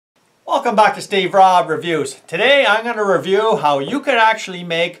Welcome back to Steve Robb Reviews. Today I'm going to review how you can actually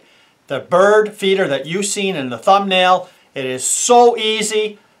make the bird feeder that you've seen in the thumbnail. It is so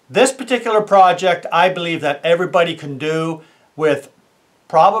easy. This particular project I believe that everybody can do with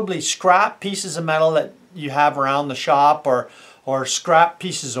probably scrap pieces of metal that you have around the shop, or scrap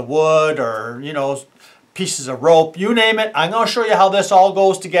pieces of wood, or pieces of rope, you name it. I'm going to show you how this all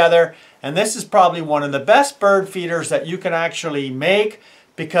goes together, and this is probably one of the best bird feeders that you can actually make,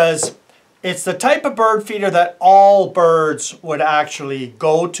 because it's the type of bird feeder that all birds would actually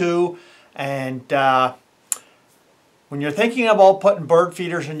go to. And when you're thinking about putting bird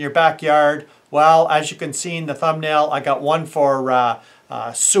feeders in your backyard, well, as you can see in the thumbnail, I got one for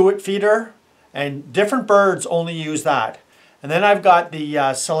suet feeder, and different birds only use that. And then I've got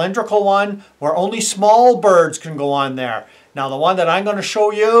the cylindrical one where only small birds can go on there. Now the one that I'm going to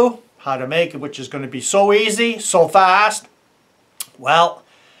show you how to make, which is going to be so easy, so fast, well,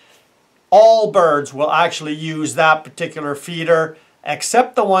 all birds will actually use that particular feeder,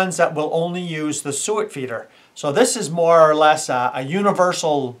 except the ones that will only use the suet feeder. So this is more or less a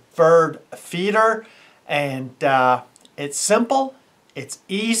universal bird feeder, and it's simple, it's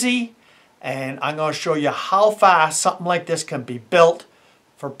easy, and I'm going to show you how fast something like this can be built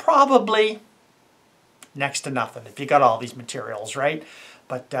for probably next to nothing if you got all these materials, right?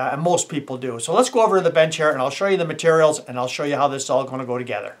 But and most people do. So let's go over to the bench here and I'll show you the materials, and I'll show you how this is all going to go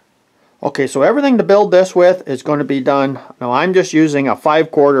together. Okay, so everything to build this with is going to be done. Now I'm just using a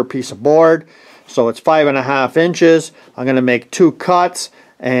 5/4 piece of board, so it's 5.5 inches. I'm going to make 2 cuts,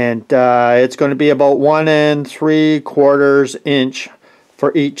 and it's going to be about 1 3/4 inch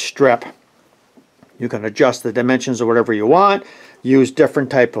for each strip. You can adjust the dimensions to whatever you want. Use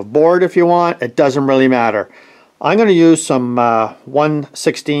different type of board if you want. It doesn't really matter. I'm going to use some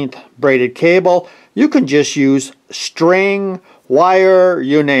 1/16 braided cable. You can just use string, wire,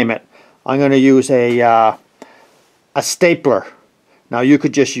 you name it. I'm going to use a stapler. Now you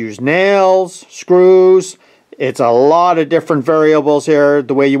could just use nails, screws. It's a lot of different variables here,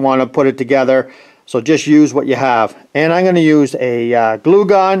 the way you want to put it together. So just use what you have. And I'm going to use a glue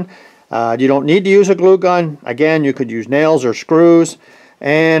gun. You don't need to use a glue gun. Again, you could use nails or screws.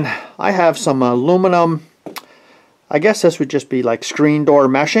 And I have some aluminum, I guess this would just be like screen door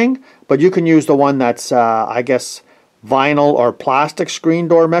meshing, but you can use the one that's, I guess, vinyl or plastic screen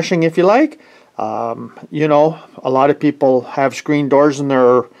door meshing if you like. You know, a lot of people have screen doors in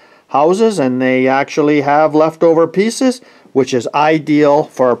their houses and they actually have leftover pieces, which is ideal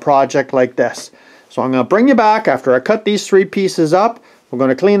for a project like this. So I'm going to bring you back after I cut these 3 pieces up. We're going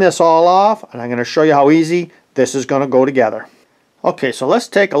to clean this all off, and I'm going to show you how easy this is going to go together. Okay, so let's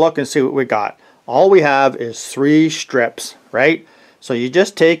take a look and see what we got. All we have is 3 strips, right? So you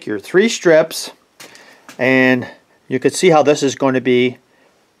just take your 3 strips, and you can see how this is going to be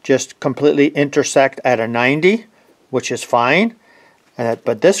just completely intersect at a 90, which is fine.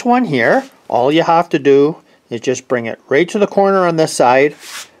 But this one here, all you have to do is just bring it right to the corner on this side,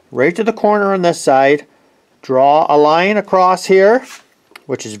 right to the corner on this side, draw a line across here,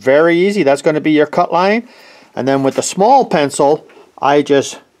 which is very easy. That's going to be your cut line. And then with the small pencil, I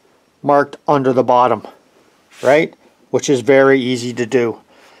just marked under the bottom, right? Which is very easy to do.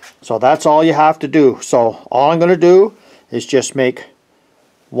 So that's all you have to do. So all I'm going to do is just make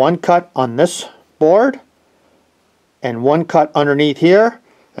 1 cut on this board and 1 cut underneath here,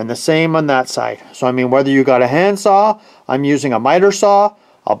 and the same on that side. So I mean, whether you got a handsaw, I'm using a miter saw.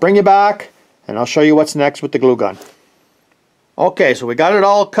 I'll bring you back and I'll show you what's next with the glue gun. Okay, so we got it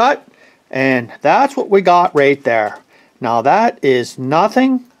all cut, and that's what we got right there. Now that is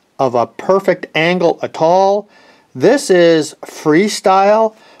nothing of a perfect angle at all. This is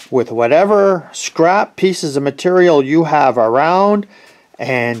freestyle with whatever scrap pieces of material you have around,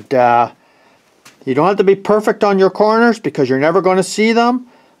 and you don't have to be perfect on your corners because you're never going to see them.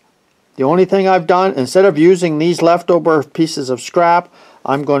 The only thing I've done, instead of using these leftover pieces of scrap,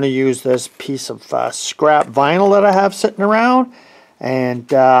 I'm going to use this piece of scrap vinyl that I have sitting around. And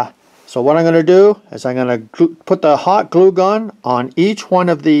so what I'm going to do is I'm going to put the hot glue gun on each one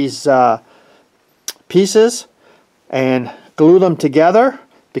of these pieces and glue them together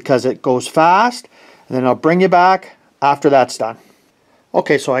because it goes fast. And then I'll bring you back after that's done.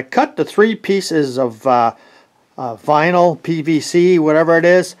 Okay, so I cut the 3 pieces of vinyl, PVC, whatever it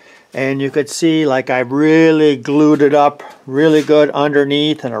is. And you could see like I really glued it up really good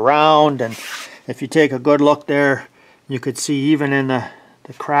underneath and around. And if you take a good look there, you could see even in the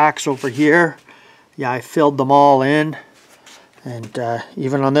cracks over here, yeah, I filled them all in. And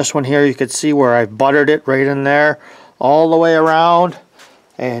even on this one here, you could see where I buttered it right in there all the way around.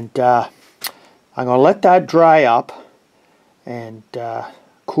 And I'm going to let that dry up. And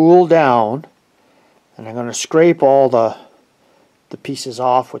cool down, and I'm going to scrape all the pieces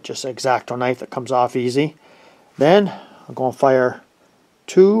off with just an X-Acto knife that comes off easy. Then I'm going to fire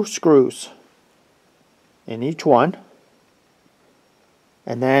 2 screws in each one,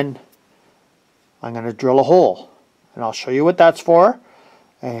 and then I'm going to drill a hole, and I'll show you what that's for.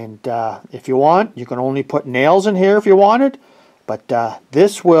 And if you want, you can only put nails in here if you wanted, but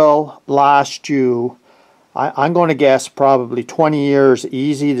this will last you, I'm going to guess, probably 20 years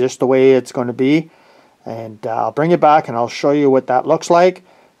easy, just the way it's going to be. And I'll bring it back and I'll show you what that looks like,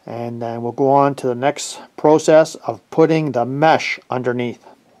 and then we'll go on to the next process of putting the mesh underneath.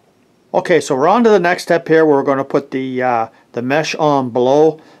 Okay, so we're on to the next step here. We're going to put the mesh on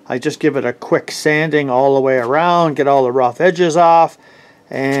below. I just give it a quick sanding all the way around, get all the rough edges off,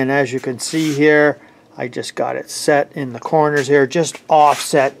 and as you can see here, I just got it set in the corners here, just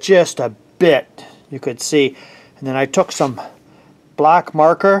offset just a bit, you could see. And then I took some black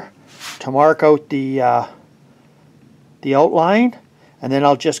marker to mark out the outline, and then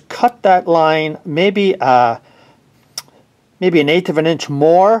I'll just cut that line maybe maybe 1/8 of an inch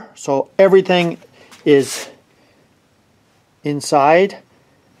more, so everything is inside.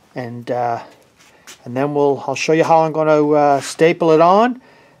 And then I'll show you how I'm going to staple it on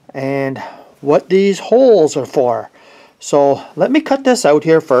and what these holes are for. So let me cut this out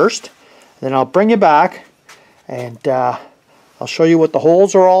here first, then I'll bring you back and I'll show you what the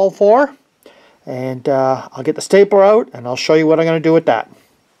holes are all for, and I'll get the stapler out and I'll show you what I'm going to do with that.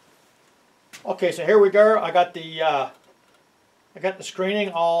 Okay, so here we go. I got the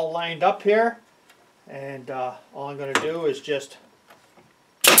screening all lined up here, and all I'm going to do is just,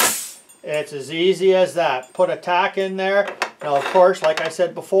 it's as easy as that. Put a tack in there. Now, of course, like I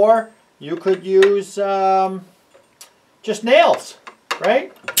said before, you could use just nails,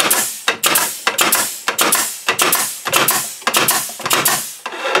 right?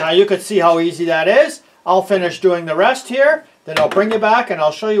 Now you could see how easy that is. I'll finish doing the rest here, then I'll bring you back and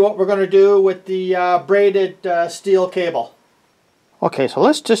I'll show you what we're going to do with the braided steel cable. Okay, so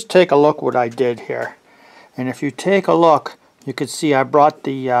let's just take a look what I did here. And if you take a look, you can see I brought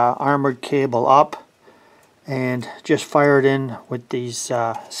the armored cable up and just fired in with these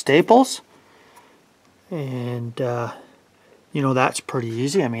staples. And you know, that's pretty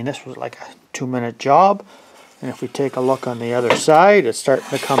easy. I mean, this was like a 2-minute job. And if we take a look on the other side, it's starting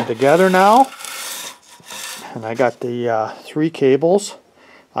to come together now. And I got the 3 cables.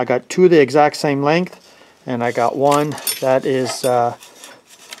 I got 2 the exact same length, and I got 1 that is a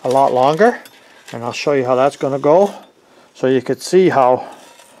lot longer. And I'll show you how that's going to go. So you could see how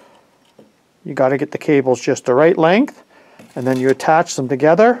you got to get the cables just the right length, and then you attach them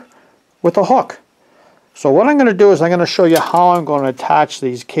together with a hook. So what I'm going to do is I'm going to show you how I'm going to attach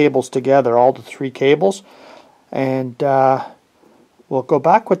these cables together, all the 3 cables. And we'll go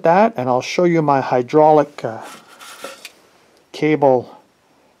back with that, and I'll show you my hydraulic cable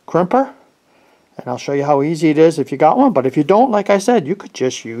crimper, and I'll show you how easy it is if you got one. But if you don't, like I said, you could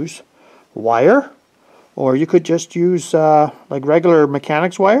just use wire, or you could just use like regular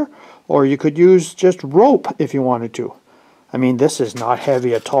mechanics wire, or you could use just rope if you wanted to. I mean, this is not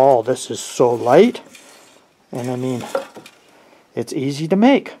heavy at all. This is so light, and I mean, it's easy to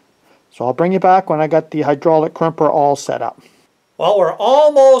make. So I'll bring you back when I got the hydraulic crimper all set up. Well, we're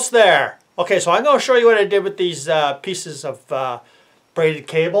almost there. Okay, so I'm going to show you what I did with these pieces of braided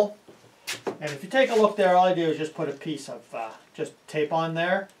cable. And if you take a look there, all I do is just put a piece of just tape on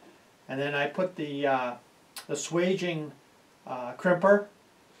there. And then I put the swaging crimper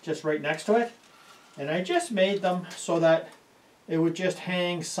just right next to it. And I just made them so that it would just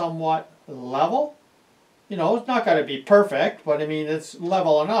hang somewhat level. You know, it's not going to be perfect, but I mean, it's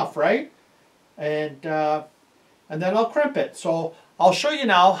level enough, right? And then I'll crimp it. So I'll show you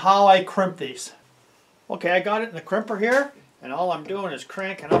now how I crimp these. Okay, I got it in the crimper here, and all I'm doing is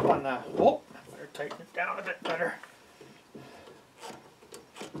cranking up on the, oh, I better tighten it down a bit better.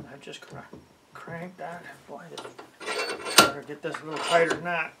 I just crank that. Boy, better get this a little tighter than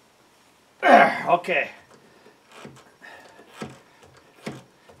that. There, okay.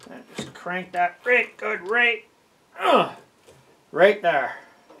 And just crank that right good, right there.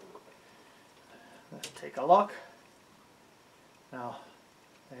 Let's take a look. Now,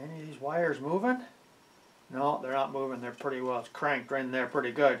 are any of these wires moving? No, they're not moving. They're pretty well. It's cranked right in there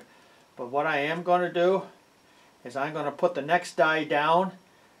pretty good. But what I am going to do is I'm going to put the next die down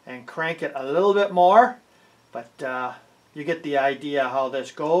and crank it a little bit more. But you get the idea how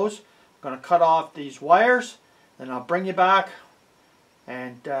this goes. I'm going to cut off these wires, then I'll bring you back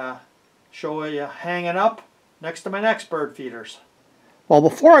and show you hanging up next to my next bird feeders. Well,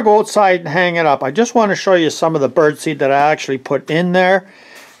 before I go outside and hang it up, I just want to show you some of the bird seed that I actually put in there.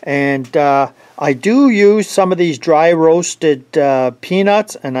 And I do use some of these dry roasted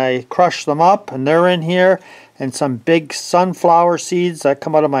peanuts, and I crush them up, and they're in here, and some big sunflower seeds that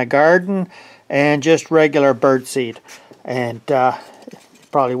come out of my garden, and just regular bird seed. And you're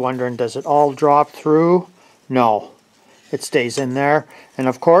probably wondering, does it all drop through? No, it stays in there. And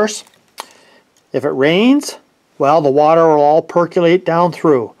of course, if it rains, well, the water will all percolate down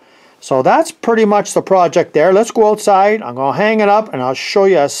through. So that's pretty much the project there. Let's go outside. I'm going to hang it up, and I'll show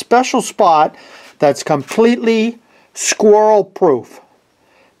you a special spot that's completely squirrel proof.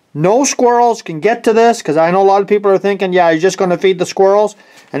 No squirrels can get to this, because I know a lot of people are thinking, yeah, you're just going to feed the squirrels.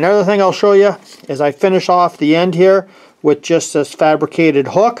 Another thing I'll show you is I finish off the end here with just this fabricated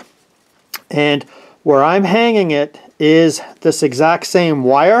hook. And where I'm hanging it is this exact same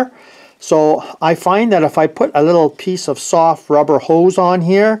wire. So I find that if I put a little piece of soft rubber hose on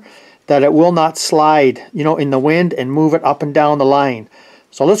here, that it will not slide, you know, in the wind and move it up and down the line.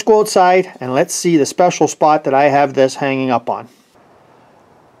 So let's go outside and let's see the special spot that I have this hanging up on.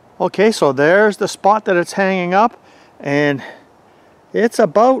 Okay, so there's the spot that it's hanging up, and it's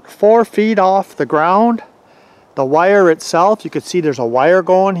about 4 feet off the ground. The wire itself, you can see there's a wire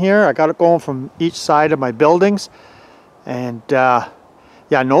going here. I got it going from each side of my buildings. And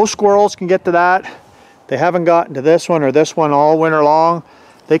yeah, no squirrels can get to that. They haven't gotten to this one or this one all winter long.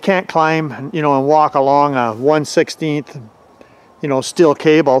 They can't climb, you know, and walk along a 1/16, you know, steel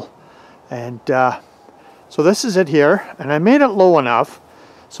cable. And so this is it here, and I made it low enough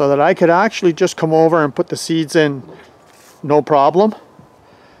so that I could actually just come over and put the seeds in, no problem.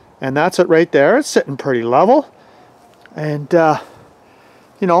 And that's it right there. It's sitting pretty level, and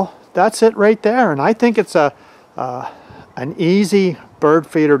you know, that's it right there. And I think it's an easy bird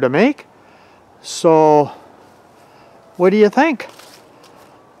feeder to make. So what do you think?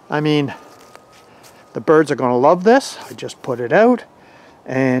 I mean, the birds are going to love this. I just put it out,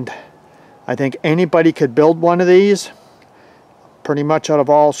 and I think anybody could build one of these pretty much out of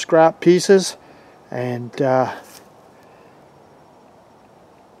all scrap pieces. And the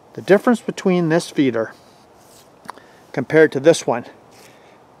difference between this feeder compared to this one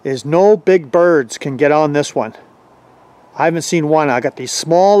is no big birds can get on this one. I haven't seen one. I got these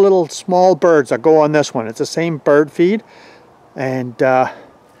small birds that go on this one. It's the same bird feed, and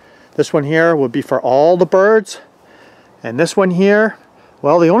this one here would be for all the birds. And this one here,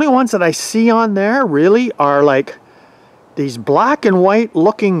 well, the only ones that I see on there really are like these black and white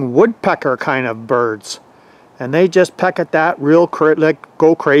looking woodpecker kind of birds. And they just peck at that real like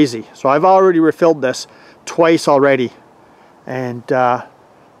go crazy. So I've already refilled this twice already. And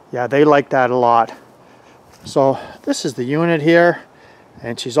yeah, they like that a lot. So this is the unit here,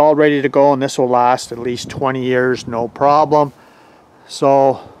 and she's all ready to go, and this will last at least 20 years, no problem.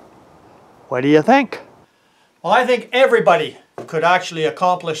 So what do you think? Well, I think everybody could actually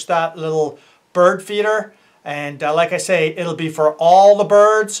accomplish that little bird feeder. And like I say, it'll be for all the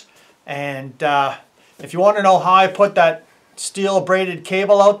birds. And if you want to know how I put that steel braided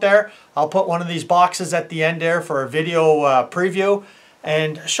cable out there, I'll put one of these boxes at the end there for a video preview,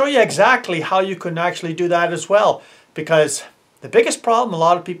 and show you exactly how you can actually do that as well. Because the biggest problem a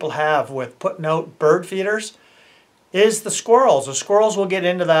lot of people have with putting out bird feeders is the squirrels. The squirrels will get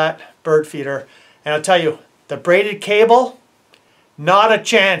into that bird feeder, and I'll tell you, the braided cable, not a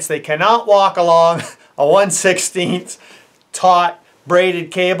chance. They cannot walk along a 1/16 taut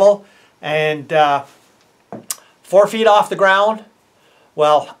braided cable. And 4 feet off the ground,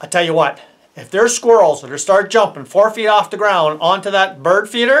 well, I tell you what, if there's squirrels that start jumping 4 feet off the ground onto that bird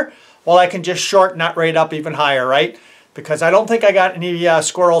feeder, well, I can just shorten that right up even higher, right? Because I don't think I got any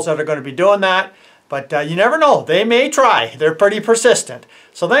squirrels that are going to be doing that. But you never know. They may try. They're pretty persistent.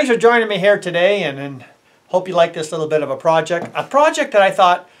 So thanks for joining me here today, and hope you like this little bit of a project. A project that I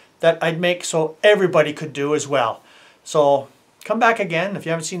thought that I'd make so everybody could do as well. So come back again. If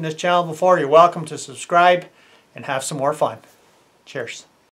you haven't seen this channel before, you're welcome to subscribe and have some more fun. Cheers.